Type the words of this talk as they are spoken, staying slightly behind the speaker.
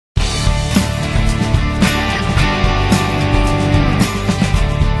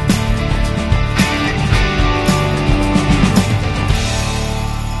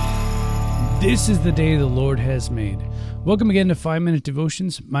This is the day the Lord has made. Welcome again to 5-Minute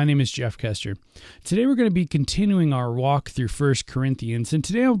Devotions. My name is Jeff Kester. Today we're going to be continuing our walk through 1 Corinthians, and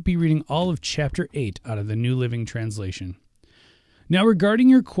today I'll be reading all of chapter 8 out of the New Living Translation. Now, regarding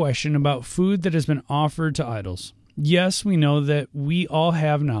your question about food that has been offered to idols, yes, we know that we all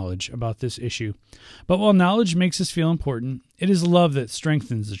have knowledge about this issue. But while knowledge makes us feel important, it is love that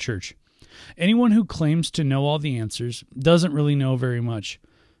strengthens the church. Anyone who claims to know all the answers doesn't really know very much.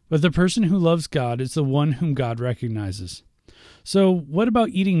 But the person who loves God is the one whom God recognizes. So what about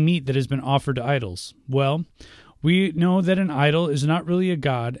eating meat that has been offered to idols? Well, we know that an idol is not really a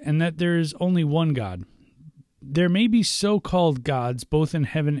god and that there is only one God. There may be so-called gods both in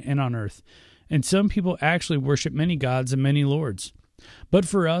heaven and on earth, and some people actually worship many gods and many lords. But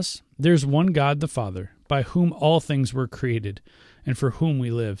for us, there's one God the Father, by whom all things were created, and for whom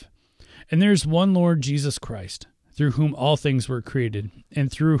we live. And there's one Lord Jesus Christ, through whom all things were created,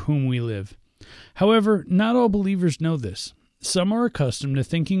 and through whom we live. However, not all believers know this. Some are accustomed to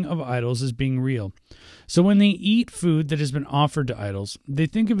thinking of idols as being real. So when they eat food that has been offered to idols, they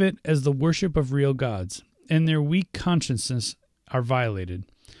think of it as the worship of real gods, and their weak consciences are violated.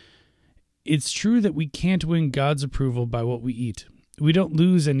 It's true that we can't win God's approval by what we eat. We don't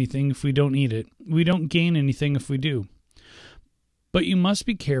lose anything if we don't eat it. We don't gain anything if we do. But you must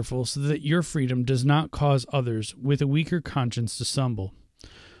be careful so that your freedom does not cause others with a weaker conscience to stumble.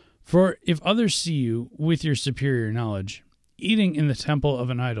 For if others see you with your superior knowledge, eating in the temple of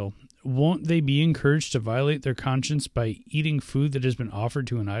an idol, won't they be encouraged to violate their conscience by eating food that has been offered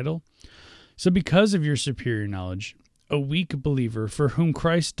to an idol? So because of your superior knowledge, a weak believer for whom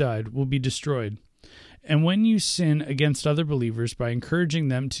Christ died will be destroyed. And when you sin against other believers by encouraging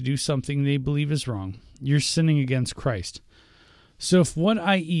them to do something they believe is wrong, you're sinning against Christ. So if what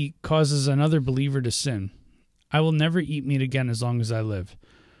I eat causes another believer to sin, I will never eat meat again as long as I live,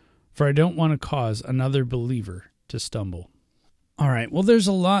 for I don't want to cause another believer to stumble. All right, well, there's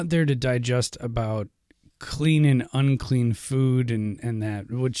a lot there to digest about clean and unclean food and that,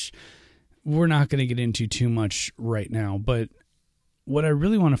 which we're not going to get into too much right now. But what I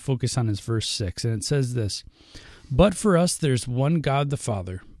really want to focus on is verse 6, and it says this: "But for us there's one God the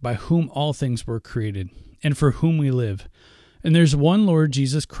Father, by whom all things were created, and for whom we live. And there's one Lord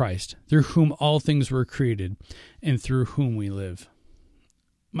Jesus Christ, through whom all things were created, and through whom we live."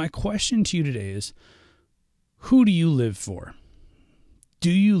 My question to you today is, who do you live for?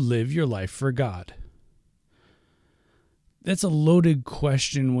 Do you live your life for God? That's a loaded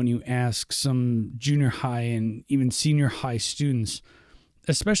question when you ask some junior high and even senior high students,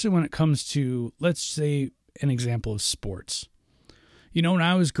 especially when it comes to, let's say, an example of sports. You know, when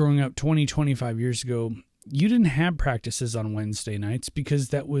I was growing up 25 years ago, you didn't have practices on Wednesday nights because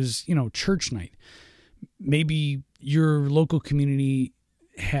that was, church night. Maybe your local community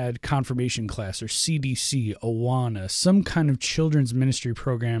had confirmation class or CDC, Awana, some kind of children's ministry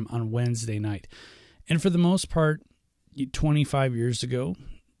program on Wednesday night. And for the most part, 25 years ago,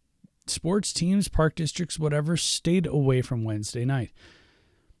 sports teams, park districts, whatever, stayed away from Wednesday night.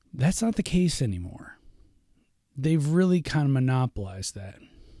 That's not the case anymore. They've really kind of monopolized that.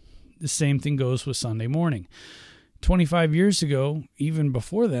 The same thing goes with Sunday morning. 25 years ago, even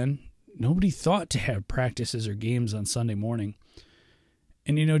before then, nobody thought to have practices or games on Sunday morning.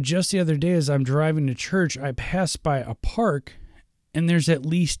 And just the other day as I'm driving to church, I passed by a park and there's at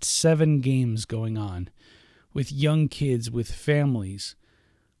least 7 games going on with young kids, with families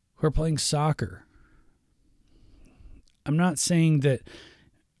who are playing soccer. I'm not saying that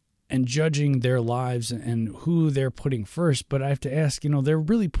and judging their lives and who they're putting first, but I have to ask, they're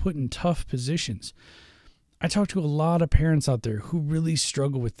really put in tough positions. I talk to a lot of parents out there who really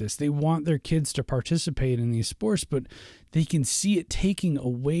struggle with this. They want their kids to participate in these sports, but they can see it taking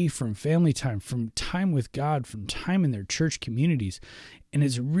away from family time, from time with God, from time in their church communities, and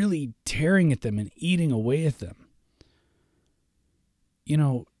it's really tearing at them and eating away at them.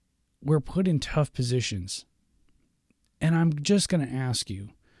 We're put in tough positions, and I'm just going to ask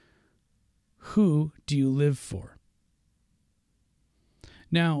you, who do you live for?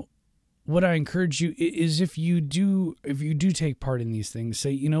 Now, what I encourage you is if you do take part in these things,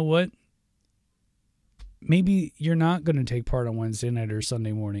 say, you know what? Maybe you're not going to take part on Wednesday night or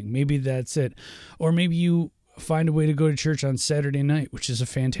Sunday morning. Maybe that's it. Or maybe you find a way to go to church on Saturday night, which is a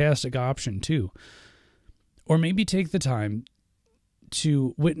fantastic option too. Or maybe take the time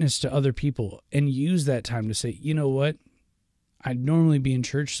to witness to other people and use that time to say, you know what? I'd normally be in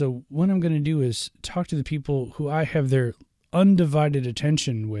church, so what I'm going to do is talk to the people who I have their undivided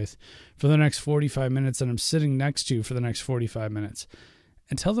attention with for the next 45 minutes and I'm sitting next to for the next 45 minutes,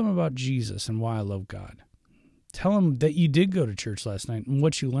 and tell them about Jesus and why I love God. Tell them that you did go to church last night and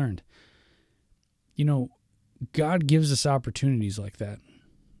what you learned. God gives us opportunities like that.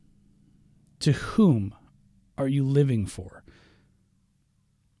 To whom are you living for?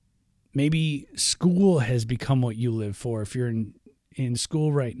 Maybe school has become what you live for. If you're in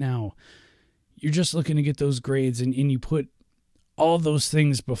school right now, you're just looking to get those grades, and you put all those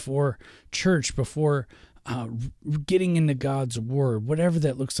things before church, before getting into God's word, whatever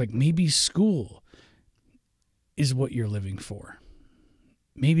that looks like. Maybe school is what you're living for.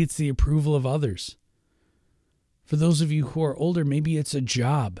 Maybe it's the approval of others. For those of you who are older, maybe it's a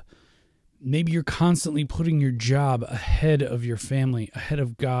job. Maybe you're constantly putting your job ahead of your family, ahead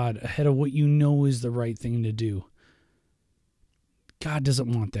of God, ahead of what you know is the right thing to do. God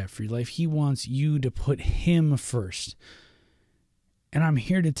doesn't want that for your life. He wants you to put Him first. And I'm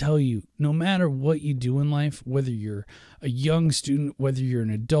here to tell you, no matter what you do in life, whether you're a young student, whether you're an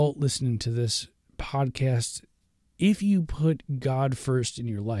adult listening to this podcast, if you put God first in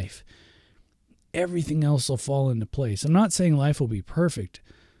your life, everything else will fall into place. I'm not saying life will be perfect,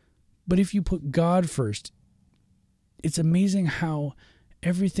 but if you put God first, it's amazing how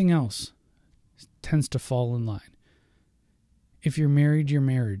everything else tends to fall in line. If you're married, your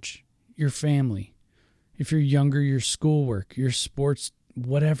marriage, your family. If you're younger, your schoolwork, your sports,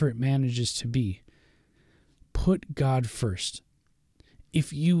 whatever it manages to be. Put God first.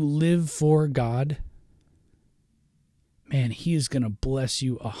 If you live for God, man, He is going to bless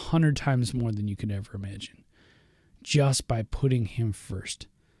you 100 times more than you could ever imagine, just by putting Him first.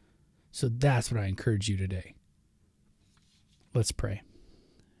 So that's what I encourage you today. Let's pray.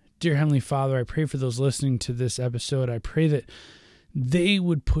 Dear Heavenly Father, I pray for those listening to this episode. I pray that they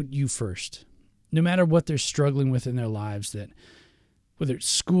would put You first, no matter what they're struggling with in their lives, that whether it's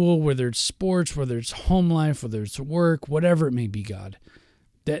school, whether it's sports, whether it's home life, whether it's work, whatever it may be, God,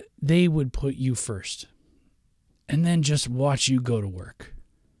 that they would put You first. And then just watch You go to work.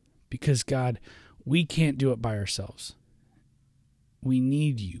 Because, God, we can't do it by ourselves. We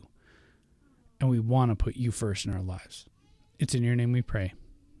need You. And we want to put You first in our lives. It's in Your name we pray.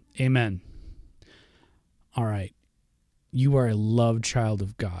 Amen. All right. You are a loved child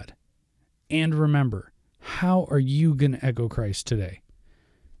of God. And remember, how are you going to echo Christ today?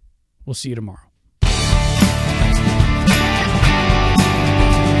 We'll see you tomorrow.